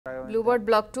Bluebird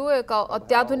block 2 एक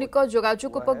अत्याधुनिक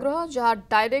जोगाजोग उपग्रह जहां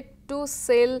डायरेक्ट टू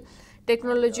सेल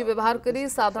टेक्नोलोजी व्यवहार करी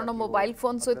साधारण मोबाइल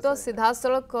फोन सहित सीधा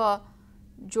सड़क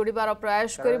जोड़बार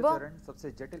प्रयास करिबो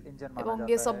एवं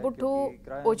ये सबुठु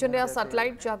ओजनिया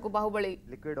सैटेलाइट जहां बाहुबली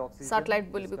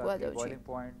सैटेलाइट बोली भी कहा जाउछि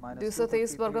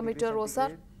 223 वर्ग मीटर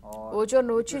ओसार ओजन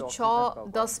होछि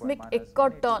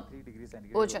 6.1 टन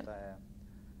ओजन।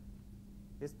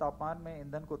 इस तापमान में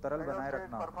ईंधन को तरल बनाए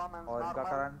रखना और इनका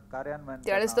कार्यान्वयन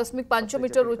 43.5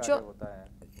 मीटर उच्च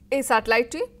ये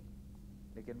सैटेलाइट,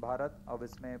 लेकिन भारत अब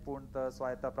इसमें पूर्णतः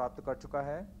स्वायत्ता प्राप्त कर चुका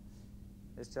है।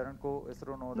 इस चरण को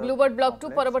इसरो ब्लूबर्ड ब्लॉक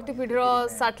 2 परवर्ती पीढ़ीर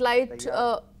सैटेलाइट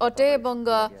अटे एवं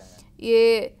ये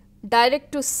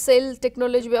डायरेक्ट टू सेल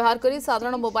टेक्नोलोजी व्यवहार करी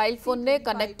साधारण मोबाइल फोन ने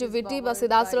कनेक्टिविटी बा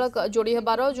सीधा सड़क जोड़ी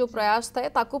हेबार जो प्रयास थाए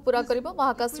ताकू पूरा करिबो।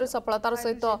 महाकाश रे सफलतार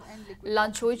सहित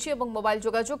लॉन्च होईछि एवं मोबाइल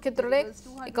जोगाजोग क्षेत्र रे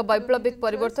एक वैप्लविक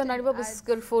परिवर्तन आनिबो।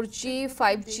 विशेषकर 4G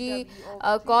 5G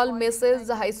call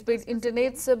message high speed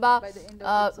internet सेवा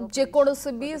जे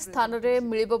कोनोसी भी स्थान रे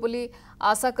मिलिबो बोली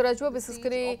आशा करा जो।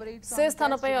 विशेषकर से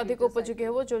स्थान पे अधिक उपयोगी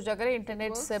हेबो जो जगह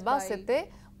इंटरनेट सेवा सेते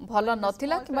भल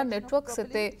नथिला किबा नेटवर्क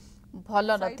सेते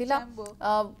भल नथिला।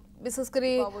 विशेषकर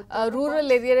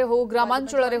रूरल एरिया रे हो,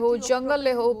 ग्रामांचल रे हो, जंगल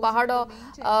रे हो, पहाड़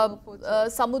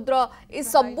समुद्र ये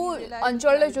सबू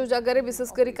अंचल जो जगह रे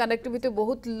विशेषकर कनेक्टिविटी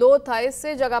बहुत लो थाए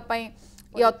से जगह पई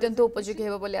ये अत्यंत उपयोगी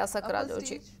हेबो बोली आशा करा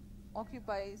जाउछि।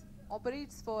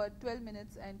 operates for 12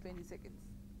 minutes and 20 seconds.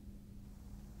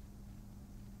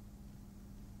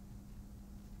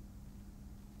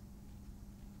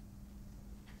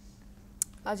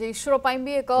 आज इसरो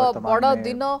भी एक बड़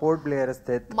दिन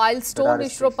माइलस्टोन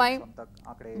इसरो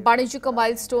वाणिज्यिक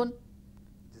माइलस्टोन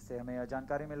जिससे हमें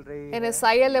जानकारी मिल रही है।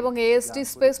 NSIL एवं AST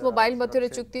SpaceMobile मध्य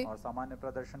चुक्ति और सामान्य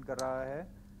प्रदर्शन कर रहा है।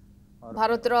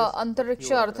 भारतर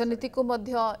अंतरिक्ष अर्थनीति को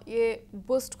मध्य ये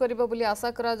बूस्ट करिबो बोली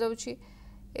आशा करा जाउछि।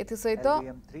 एथि सहित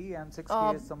LVM3 M6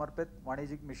 के समर्पित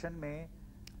वाणिज्यिक मिशन में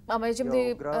आमे जमदी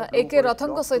एक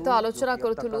रथंक सहित आलोचना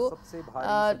करथुलु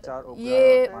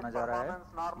ये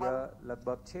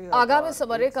आगामी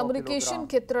समय कम्युनिकेशन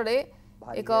क्षेत्र रे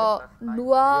एक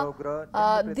नुआ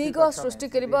दिग सृष्टि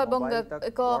करिबो एवं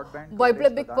एक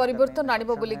वैप्लविक परिवर्तन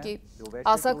आनिबो बोली की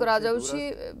आशा करा जाउछि।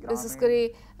 विशेष करी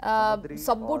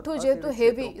सबुठु जेतु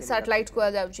हेवी सैटेलाइट को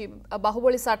जाउछि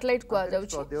बाहुबली सैटेलाइट को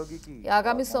जाउछि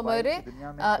आगामी समय रे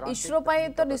इसरो पई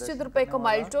तो निश्चित रूप एक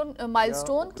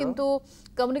माइलस्टोन किंतु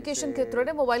कम्युनिकेशन क्षेत्र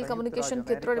रे मोबाइल कम्युनिकेशन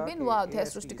क्षेत्र रे भी नुआ अध्याय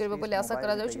सृष्टि करिबो बोली आशा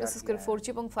करा जाउछि। विशेष कर 4G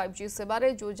एवं 5G सेवा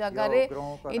रे जो जगह रे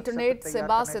इंटरनेट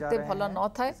सेवा सेते भल न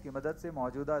थाए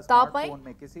मौजूदा स्मार्टफोन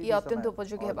में किसी भी अत्यंत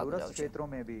उपयोगी है क्षेत्रों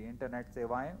में भी इंटरनेट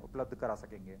सेवाएं उपलब्ध करा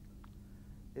सकेंगे।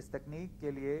 इस तकनीक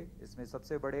के लिए इसमें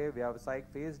सबसे बड़े व्यावसायिक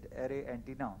फेज्ड एरे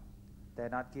एंटीना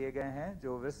तैनात किए गए हैं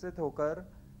जो विस्तृत होकर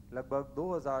लगभग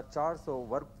 2400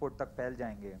 वर्ग फुट तक फैल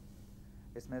जाएंगे।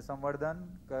 इसमें संवर्धन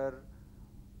कर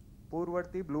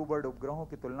पूर्ववर्ती ब्लूबर्ड उपग्रहों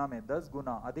की तुलना में 10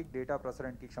 गुना अधिक डेटा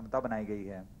प्रसारण की क्षमता बनाई गई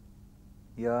है।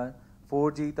 यह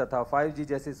 4G तथा 5G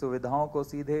जैसी सुविधाओं को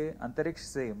सीधे अंतरिक्ष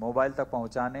से मोबाइल तक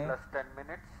पहुंचाने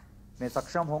में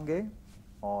सक्षम होंगे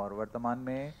और वर्तमान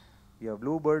में यह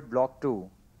ब्लूबर्ड ब्लॉक 2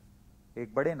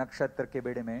 एक बड़े नक्षत्र के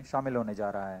बेड़े में शामिल होने जा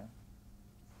रहा है।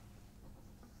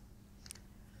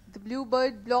 The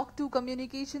BlueBird Block-2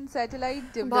 communication satellite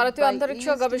developed भारतीय by अंतरिक्ष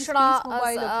AST गवेषणा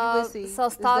SpaceMobile of USA,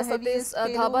 संस्था the Satish heaviest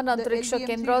payload, Dhawan the अंतरिक्ष LVM3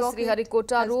 केंद्र rocket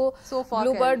श्रीहरिकोटा रू has so far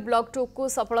Bluebird carried. Block 2 को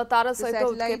सफलतार The सहित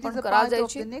satellite उत्क्षेपण is a करा part of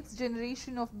जायछि। the next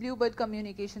generation of BlueBird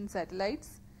communication satellites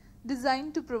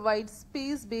designed to provide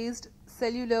space-based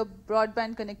cellular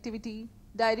broadband connectivity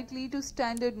directly to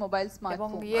standard mobile एवं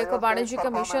smartphones. ये एक वाणिज्यिक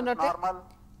mission अटे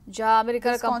जहां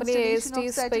America This company constellation AST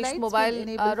of satellites will SpaceMobile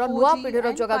enable रो नुआ 4G पीढ़ीर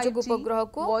and जोगाजोग 5G उपग्रह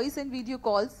को voice and video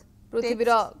calls, पृथ्वीर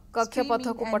text, कक्ष पथ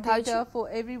streaming को and पठाइछि data for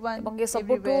everyone, एवं ये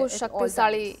सबुठु everywhere at all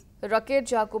शक्तिशाली times. रॉकेट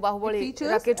जहां Baahubali It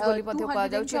features rocket a बोली मध्य कहा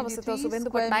जाउछि। हम सहित 223 शुभेंदु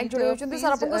square पटनायक meter जोड़ी होचंती। सर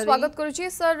phased आपको array. स्वागत करूछि।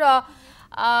 सर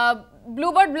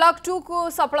ब्लूबर्ड ब्लॉक 2 को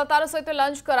सफलतार सहित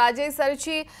लॉन्च करा जाय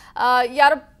सारिछि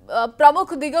यार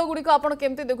प्रमुख दिग गुडी को आपण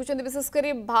केमते देखुछन्ती विशेष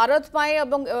करी भारत पाए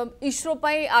एवं इसरो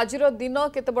पाए आजिर दिन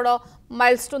केते बड़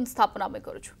माइलस्टोन स्थापना में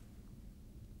करूछु।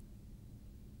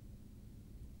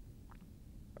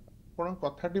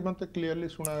 कथाटी मते क्लियरली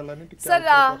सुना गलानी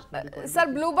सर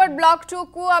ब्लूबर्ड ब्लॉक 2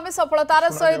 को आमे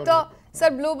सफलतार सहित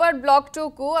सर ब्लूबर्ड ब्लॉक 2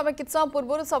 को आमे किछ समय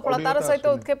पूर्व सफलतार सहित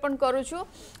उत्क्षेपण करूछु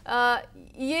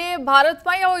ये भारत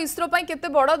पाए और इसरो पाए केते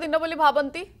बड़ दिन बोली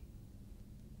भाबंती।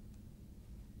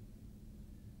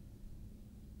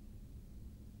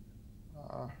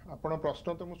 आपण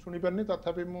प्रश्न तो मु सुनी परनी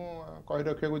तथापि मु कहि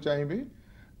रखिया को चाहिबी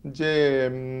जे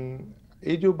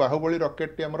ये जो बाहुबली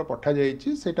रॉकेट टी हमर पठा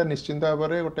जाइछि सेटा निश्चिंत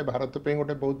भाबरे गोटे भारत पे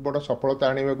गोटे बहुत बड़ सफलता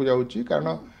आनिबा को जाउछि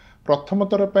कारण प्रथम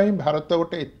थर पर भारत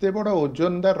गोटे एत बड़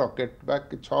ओजनदार रॉकेट बा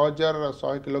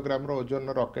 6100 किलोग्राम ओजन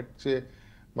रॉकेट से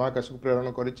महाकाश को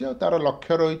प्रेरण कर तार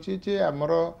लक्ष्य रही जे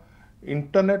आमर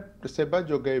इंटरनेट सेवा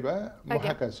जोगाइबा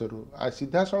महाकाश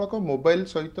सीधा सड़क मोबाइल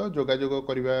सहित जोगाजोग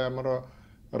करवा आमर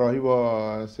रहिबो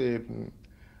से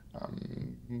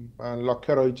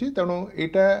लक्ष्य रही तेणु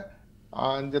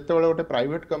यहाँ जिते गोटे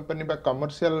प्राइवेट कंपनी बा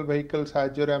कमर्शियल व्हीकल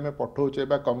साहाय्य आम पठाऊे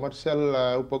बा कमर्शियल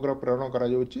उपग्रह प्रेरण करा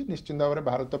निश्चित भाव में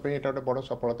भारत पे यहाँ गोटे बड़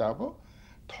सफलता हम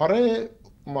थरे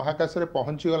महाकाश में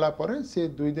पहुँची गला पर से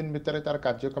 2 दिन भितर तार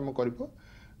कार्यक्रम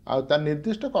कर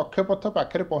निर्दिष्ट कक्षपथ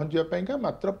पाखे पहुँचा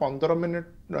मात्र 15 मिनिट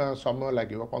समय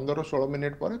लगे 15-16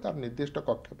 मिनिट पर तार निर्दिष्ट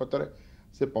कक्षपथ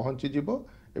से पहुँची जीवो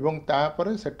एवं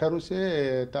तापर सेठारु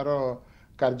से तार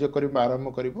कार्य कर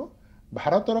आरंभ कर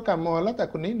भारतर काम है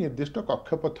ताकू नहीं निर्दिष्ट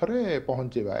कक्षपथ में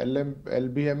पहुँचेगा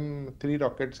LVM3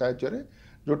 रॉकेट साहाय्य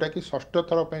जोटा कि 6ठ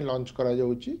थर पर लॉन्च करा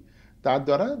जाउची ता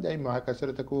द्वारा जाई महाकाश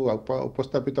रे ताकू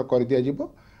उपस्थापित कर दिया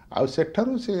जिवो आ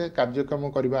सेठारु से कार्यक्रम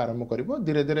करबा आरंभ करिवो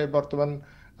धीरे धीरे वर्तमान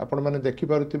आपण माने देखि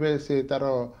पारुथिबे से तार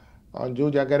जो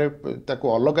जगार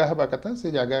ताकू अलगा हवा कथा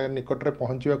से जगह निकट रे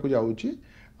पहुँचवा को जाउची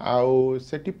आउ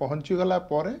सेठी पहुँची गला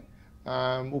परे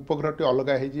उपग्रहटी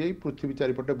अलगा हो जाए पृथ्वी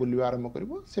चारिपटे बुलवा आरंभ कर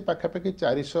से पाखापाखि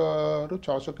 400 ରୁ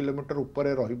 600 किलोमीटर ऊपर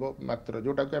रहिबो मात्र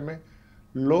जोटा को आम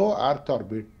लो अर्थ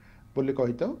ऑर्बिट बोली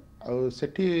कही था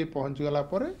सेठी पहुँची गला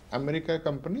पर अमेरिका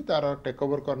कंपनी तार टेक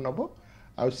ओवर कर नब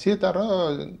आ सी तार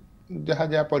जहाँ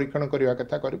जहाँ परीक्षण करने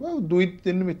कथा कर 2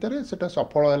 दिन भितर सेटा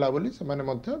सफल है बोली से माने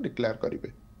मध्य डिक्लेयर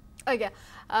करेंगे आज्ञा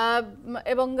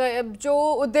एवं जो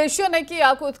उद्देश्य नहीं कि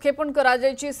या उत्क्षेपण करा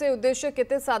जायछि से उद्देश्य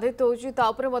केते साधित होछि ता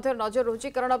उपरे मध्य नजर होछि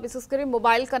कारण विशेषकर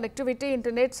मोबाइल कनेक्टिविटी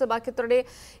इंटरनेट सेवा क्षेत्र में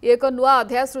एक नुआ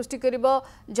अध्याय सृष्टि करिबो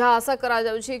जहाँ आशा करा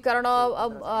जाउछि कारण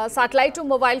सैटेलाइट और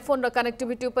मोबाइल फोन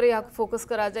कनेक्टिविटी उपर या फोकस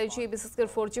करा जायछि विशेषकर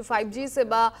 4G 5G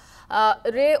सेवा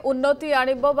रे उन्नति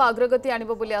आनिबो बा अग्रगति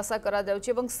आनिबो बोली आशा करा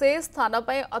जाउछि एवं से स्थान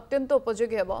पय अत्यंत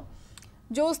उपयोगी हेबो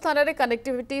जो स्थान रे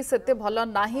कनेक्टिविटी सेते भल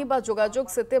नाही बा जोगाजोग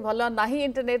सेते भल नाही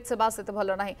इंटरनेट सेवा सेते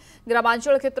भल नाही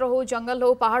ग्रामांचल क्षेत्र हो जंगल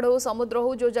हो पहाड़ हो समुद्र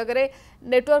हो जो जगह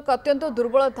नेटवर्क अत्यंत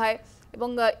दुर्बल थाए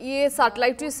एवं ये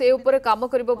सैटेलाइट से ऊपर काम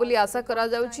करिबो बोली आशा करा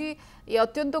जाउची ये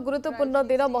अत्यंत गुरुत्वपूर्ण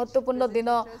दिन महत्वपूर्ण दिन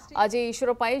आज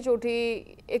ईश्वर पाई जोठी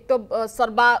एक तो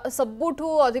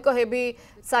सबुठू अधिक हेवी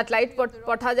सैटेलाइट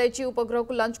पठा जाइछि उपग्रह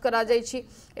को लॉन्च करा जाइछि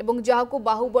एवं जहाँ को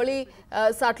बाहुबली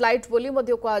सैटेलाइट बोली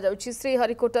मध्य कहा जाउछि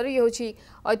श्रीहरिकोटा ये होछि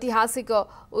ऐतिहासिक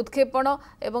उत्क्षेपण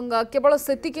एवं केवल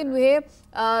सेतिकी नुहे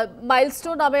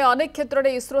माइलस्टोन आमे अनेक क्षेत्र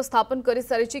में इसरो स्थापन कर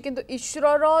सारी किंतु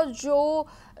इसरो जो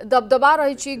दबदबा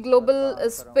रही ग्लोबल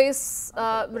स्पेस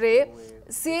रे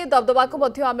सी दबदबा को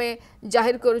मध्य आमे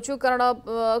जाहिर करूछु कारण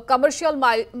कमर्शियल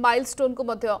माइलस्टोन को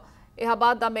मध्य यह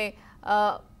बाद आमे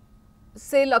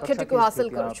से लक्ष्य को हासिल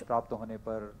करूछु प्राप्त होने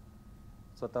पर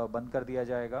स्वतः बंद कर दिया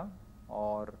जाएगा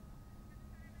और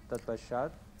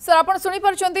तत्पश्चात सर आपण सुनी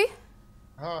परछंती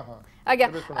हाँ हाँ आज्ञा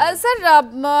सर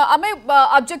आम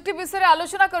ऑब्जेक्टिव विषय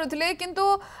आलोचना करुले किंतु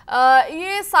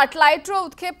ये सैटेलाइट रो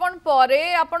उत्क्षेपण परे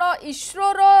आपण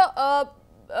इसरो रो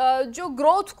जो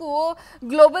ग्रोथ को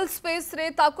ग्लोबल स्पेस रे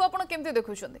ताको आपण केमते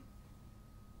देखुछंदी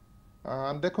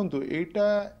देखंतु एटा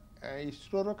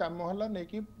इसरो रो काम हला नै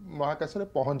कि महाकाश रे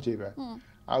पहुंचेबा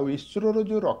आ इसरो रो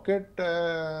जो रॉकेट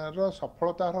रो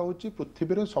सफलता होची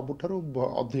पृथ्वी रे सबुठारु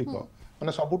अधिक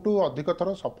माने सबुठु अधिक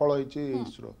थर सफल होईची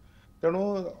इसरो तेणु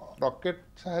रॉकेट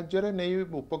साहाय्य नहीं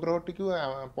उपग्रह टी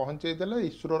पहुँचे देले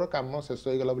इसरो काम शेष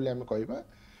हो गला बोली आम कहबा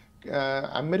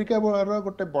अमेरिका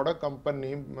गोटे बड़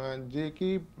कंपनी जे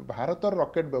कि भारत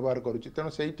रॉकेट व्यवहार करुच्ची तेणु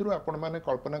से आपण मैंने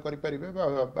कल्पना करें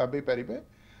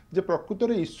जे प्रकृत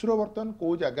में इसरो बर्तमान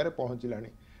कौ जगार पहुँचलानी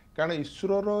कारण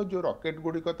इसरो जो रॉकेट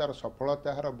गुड़िक तार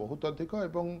सफलता हार बहुत अधिक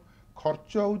एवं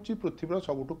खर्च होची पृथ्वी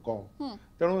सबुठु कम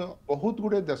तेणु बहुत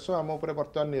गुड़े देश आम उपर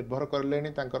बर्तमान निर्भर करले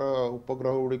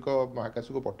उपग्रह गुड़िक महाकाश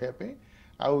को पठाइबा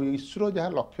आउ इसरो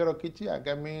जहाँ लक्ष्य रखी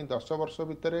आगामी 10 वर्ष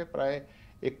भितर प्राय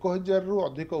 1000 रु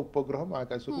अधिक उपग्रह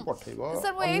महाकाश को पठाइबो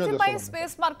सर वो एथि पाई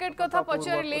स्पेस मार्केट कथा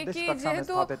पचरले कि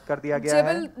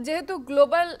जेहेतु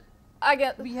global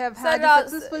We have had a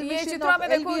successful mission of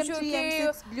LVM3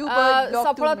 M6 BlueBird Block-2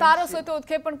 सफलतार सहित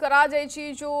उत्क्षेपण करा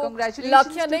जायछि जो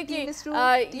लक्ष्य नै कि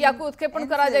याकु उत्क्षेपण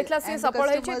करा जायतला से सफल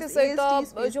होइछि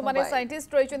सहित जो माने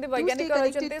साइंटिस्ट रहिछन्ति वैज्ञानिक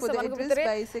रहिछन्ति समान भितरे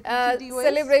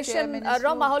सेलिब्रेशन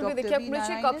रो माहौल भी देखिया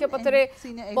मिछि कक्षपथ रे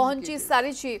पहुंची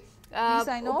सारिछि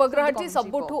उपग्रहटी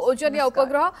सबुठु ओजनिया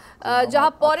उपग्रह जहाँ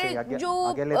पर जो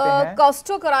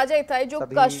कष्ट करा जाए जो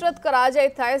कसरत करा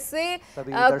जाए से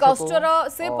कष्टर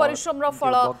से परिश्रम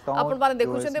फल आपण माने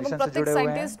देखुछन्ते एवं प्रत्येक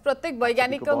साइंटिस्ट प्रत्येक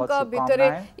वैज्ञानिक भितर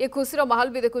ये खुशी माहौल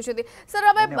भी देखुछन्ते सर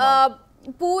हमें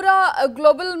पूरा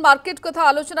ग्लोबल मार्केट कथा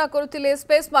आलोचना करुले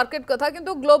स्पेस मार्केट कथा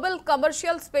किंतु ग्लोबल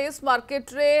कमर्शियल स्पेस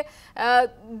मार्केट रे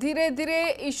धीरे धीरे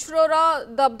इसरो रा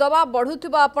दबदबा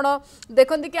बढ़ुथिबा आपण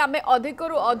देखंती कि आमे अधिक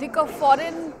रु अधिक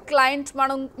फॉरेन क्लाइंट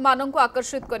मानन को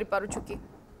आकर्षित करि पारु छुकी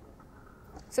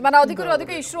से माने अधिक रु अधिक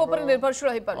इसरो ऊपर निर्भरशील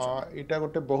होई पारु एटा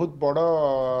गोटे बहुत बड़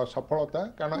सफलता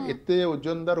कारण एते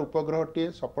ओजनदार उपग्रह टी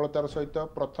सफलतार सहित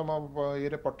प्रथम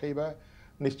ये पठेबा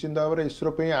निश्चित भाव में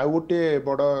इसरो पे आउ गोटे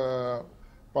बड़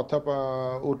पथ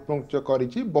उत्मुक्त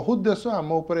करिछि बहुत देश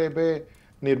आम उपर एबे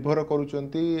निर्भर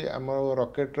करूचंती आम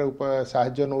रॉकेट रे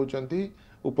साहाय्य नउचंती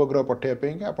उपग्रह पठेया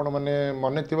पे आपण माने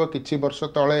मने थिबो किछि वर्ष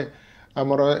तळे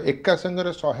आमर एका संगे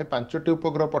 105टी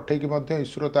उपग्रह पठेकी मध्य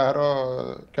इसरो तार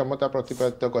क्षमता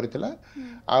प्रतिपादित करथिला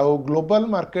आउ ग्लोबल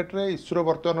मार्केट रे इसरो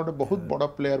वर्तमान गोटे बहुत बड़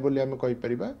प्लेयर बोली आम कहि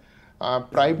परिबा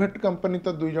प्राइवेट कंपनी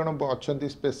तो दुई जन अच्छा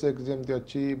स्पेसएक्स जमी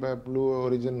अच्छी ब्लू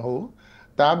ओरिजिन हो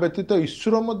ता व्यतीत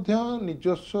इसरो मध्य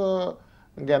निजस्व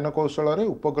ज्ञान कौशल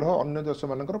उपग्रह अन्य देश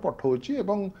मानकर पठाऊँच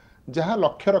एवं जहाँ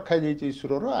लक्ष्य रखा जाइए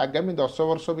इसरोर आगामी 10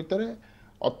 वर्ष भितर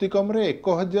अति कम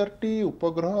 1000टी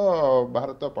उपग्रह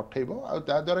भारत पठेब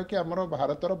आद्वारा कि आमर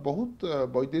भारतर बहुत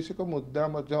वैदेशिक मुद्रा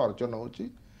अर्जन होची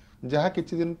जहाँ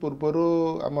किछि दिन पूर्वर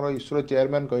आमर इसरो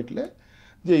चेयरमैन कहते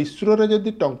जे इसरो रे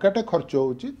जदि टंकाटा खर्च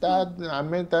होउची ता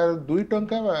आमे तार 2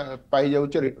 टंका पाई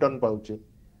जाउचे रिटर्न पाउचे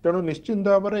तेणु निश्चित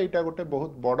भाव में यहाँ गोटे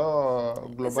बहुत बड़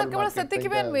ग्लोबल केवल से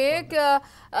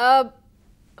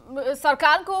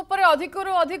सरकार को ऊपर अधिक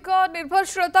रु अधिक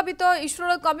निर्भरशीलता भी तो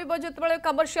इसरो कमिब जो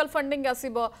कमर्शियल फंडिंग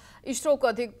आसीबो इसरो को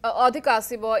अधिक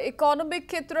आसीबो इकोनॉमिक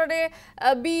क्षेत्र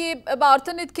में भी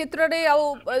अर्थनीति क्षेत्र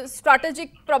में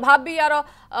स्ट्रेटेजिक प्रभाव भी यार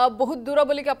बहुत दूर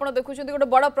बोलिक आपण देखुछन्ती गोटे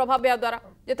बड़ प्रभाव या द्वारा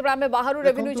जेते आमे बाहरु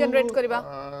रेवेन्यू जनरेट करबा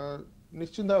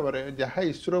निश्चित भाव में जहाँ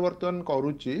इसरो वर्तमान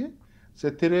करूची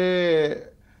सेथिरे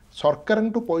सरकार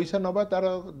पैसा नवा तार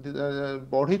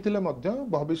बढ़ी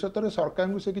भविष्य में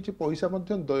सरकार को से किसी पैसा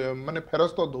माने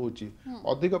फेरस्त दौची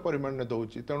अधिक परिमाण में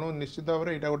दौची तेणु निश्चित भाव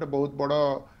में यहाँ गोटे बहुत बड़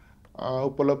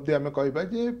उपलब्धि आम कहबा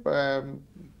जे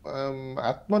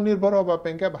आत्मनिर्भर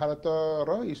होगापी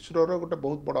भारतर इसरोर गोटे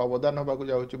बहुत बड़ अवदान होगा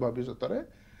जाऊँगी भविष्य में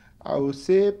आउ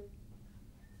से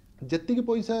जी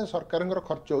पैसा सरकार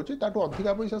खर्च होची ताटू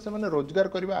अधिका पैसा से रोजगार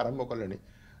करने आरंभ कले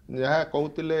जहाँ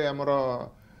कहते आमर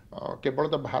केवल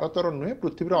तो भारतर नुहे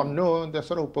पृथ्वी अन्य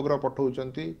देशर उपग्रह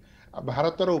पठाउछंती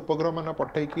भारतर उपग्रह मान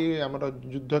पठेकी आमर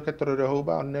युद्ध क्षेत्र में हो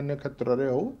अन्य क्षेत्र में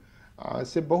हो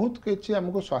से बहुत किसी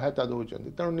आमको सहायता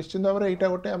दौरान तेणु निश्चित भाव में यहाँ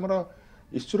गोटे आमर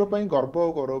इसरो पई गर्व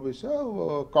और गौरव विषय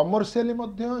कमर्शियली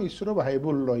इसरो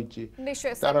भाइबुल रही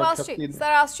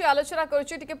आलोचना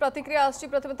प्रतिक्रिया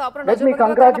Let me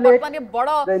congratulate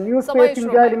the New Space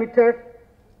India Limited,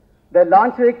 the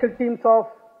launch vehicle teams of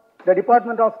the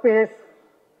Department of Space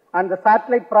and the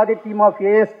satellite project team of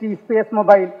AST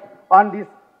SpaceMobile on this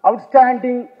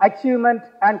outstanding achievement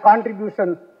and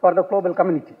contribution for the global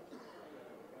community.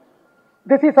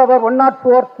 This is our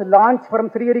 104th launch from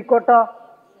Sriharikota,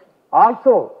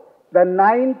 also the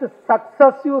 9th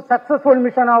successful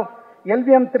mission of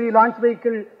LVM3 launch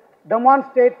vehicle,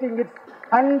 demonstrating its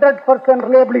 100%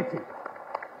 reliability.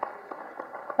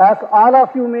 As all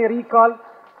of you may recall,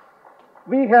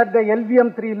 we had the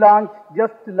LVM3 launch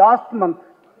just last month,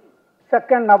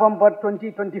 2nd November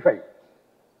 2025.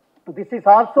 This is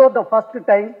also the first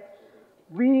time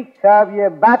we have a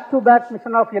back-to-back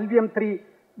mission of LVM3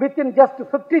 within just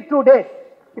 52 days.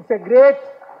 It's a great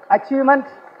achievement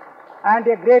and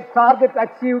a great target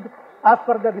achieved as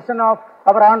per the vision of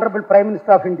our Honorable Prime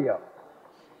Minister of India.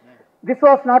 This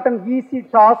was not an easy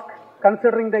task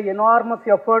considering the enormous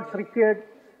efforts required,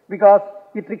 because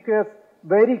it requires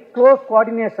very close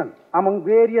coordination among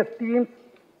various teams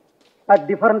at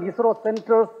different ISRO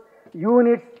centers,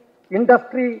 units,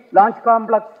 industry, launch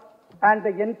complex, and the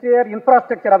entire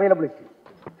infrastructure availability.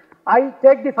 I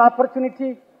take this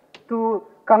opportunity to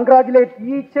congratulate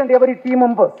each and every team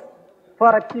members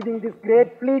for achieving this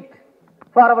great feat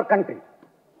for our country.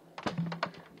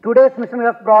 Today's mission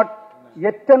has brought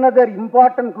yet another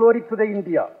important glory to the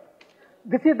India.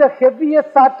 This is the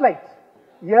heaviest satellite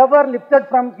ever lifted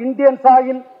from Indian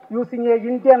soil using a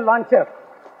Indian launcher.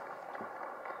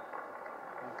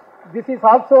 This is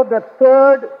also the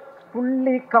third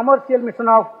fully commercial mission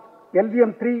of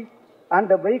LVM3, and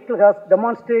the vehicle has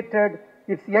demonstrated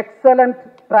its excellent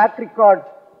track record,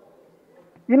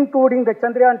 including the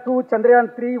Chandrayaan-2,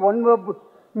 Chandrayaan-3, OneWeb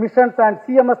missions and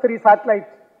CMS-3 satellites.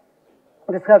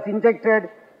 This has injected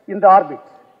in the orbit.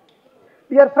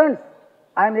 Dear friends,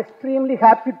 I am extremely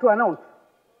happy to announce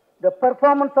the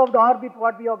performance of the orbit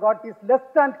what we have got is less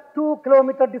than 2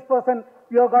 kilometer dispersion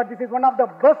we have got. This is one of the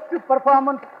best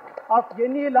performance of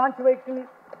any launch vehicle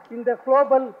in the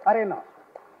global arena.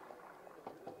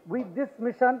 With this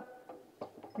mission,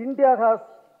 India has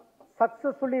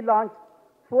successfully launched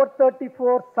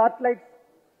 434 satellites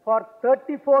for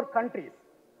 34 countries.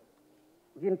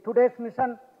 In today's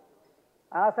mission,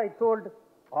 as I told,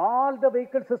 all the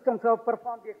vehicle systems have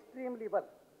performed extremely well.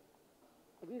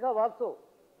 We have also,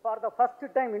 for the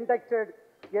first time, inducted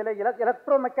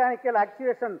electromechanical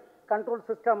actuation control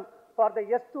system for the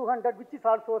S200, which is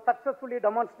also successfully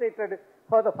demonstrated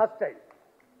for the first time.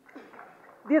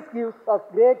 This gives us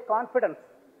great confidence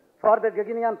for the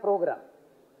Gaganyaan program.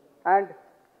 And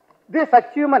this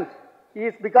achievement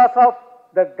is because of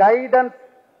the guidance,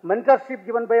 mentorship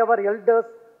given by our elders,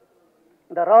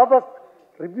 the robust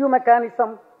review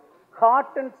mechanism, hard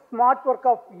and smart work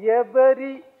of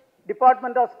every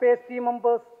Department of Space team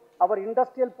members, our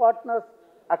industrial partners,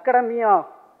 academia,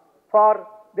 for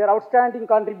their outstanding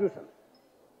contribution.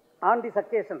 On this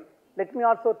occasion, let me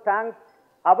also thank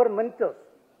our mentors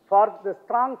for the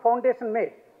strong foundation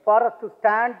made for us to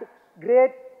stand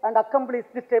great and accomplish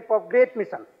this type of great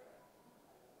missions.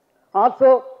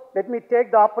 Also, let me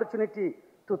take the opportunity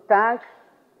to thank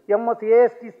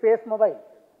AST SpaceMobile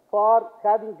for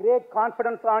having great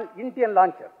confidence on Indian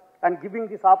launcher and giving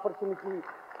this opportunity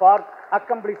for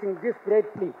accomplishing this great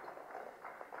feat.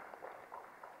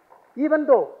 Even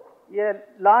though a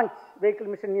launch vehicle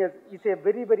mission is a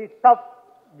very, very tough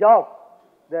job,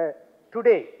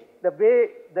 today, the way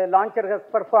the launcher has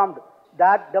performed,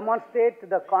 that demonstrates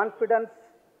the confidence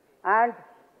and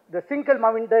the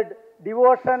single-minded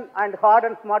devotion and hard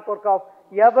and smart work of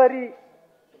every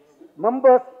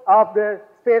members of the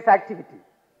space activity.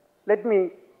 Let me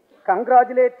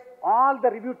congratulate all the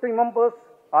review team members,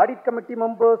 audit committee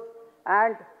members,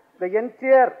 and the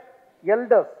entire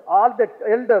elders, all the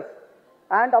elders,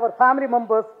 and our family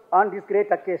members on this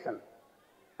great occasion.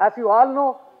 As you all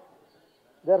know,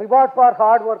 the reward for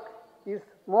hard work is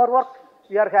more work.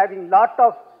 We are having lot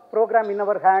of program in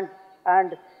our hand,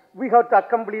 and we have to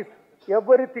accomplish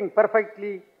everything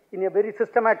perfectly in a very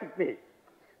systematic way.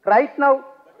 Right now,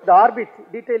 the orbit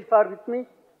details are with me.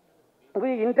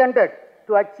 We intended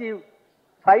to achieve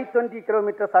 520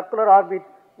 kilometer circular orbit.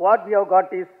 What we have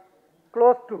got is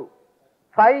close to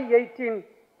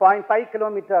 518.5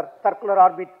 kilometer circular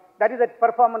orbit. That is the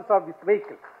performance of this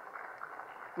vehicle.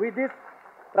 With this,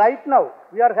 right now,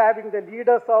 we are having the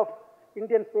leaders of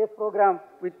Indian space program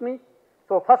with me.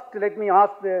 So first, let me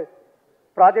ask the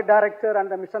project director and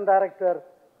the mission director,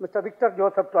 Mr. Victor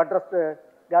Joseph, to address the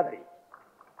gathering.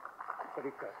 Mr.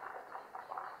 Victor.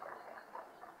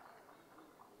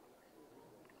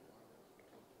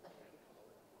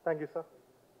 Thank you, sir.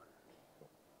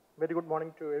 Very good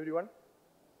morning to everyone.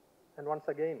 And once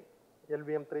again,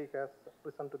 LVM3 has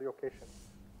risen to the occasion.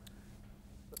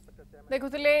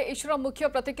 देखुले ISRO मुख्य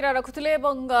प्रतिक्रिया रखुले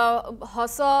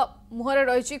हस मुहरे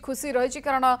रही खुशी रही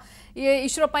कारण ये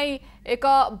इसरो एक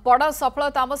बड़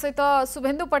सफलता आम सहित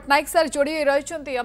शुभेन्दु पट्टनायक सर जोड़ी रही।